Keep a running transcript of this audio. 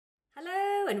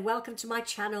and welcome to my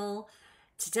channel.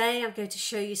 Today I'm going to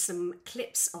show you some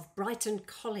clips of Brighton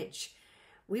College.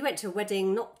 We went to a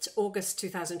wedding not August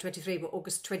 2023 but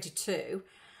August 22,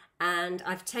 and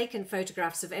I've taken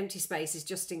photographs of empty spaces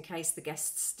just in case the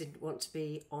guests didn't want to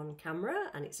be on camera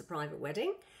and it's a private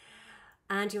wedding.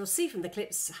 And you'll see from the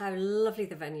clips how lovely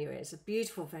the venue is, a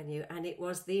beautiful venue, and it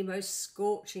was the most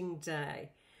scorching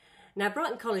day. Now,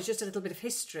 Brighton College, just a little bit of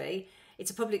history. It's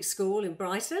a public school in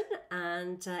Brighton,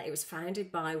 and it was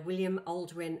founded by William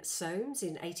Aldwyn Soames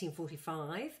in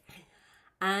 1845.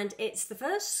 And it's the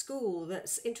first school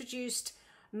that's introduced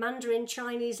Mandarin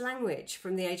Chinese language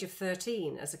from the age of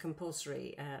 13 as a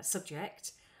compulsory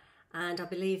subject. And I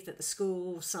believe that the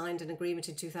school signed an agreement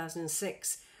in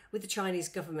 2006 with the Chinese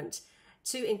government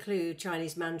to include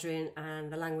Chinese Mandarin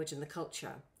and the language and the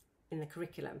culture in the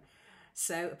curriculum.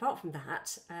 So apart from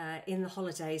that, in the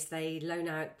holidays they loan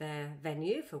out their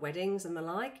venue for weddings and the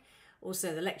like,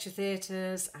 also the lecture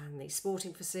theatres and the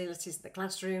sporting facilities, the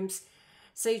classrooms.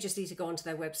 So you just need to go onto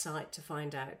their website to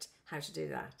find out how to do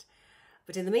that.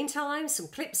 But in the meantime, some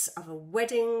clips of a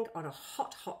wedding on a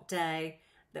hot, hot day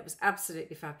that was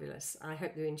absolutely fabulous. I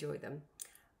hope you enjoy them.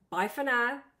 Bye for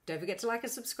now. Don't forget to like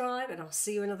and subscribe, and I'll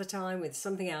see you another time with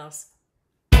something else.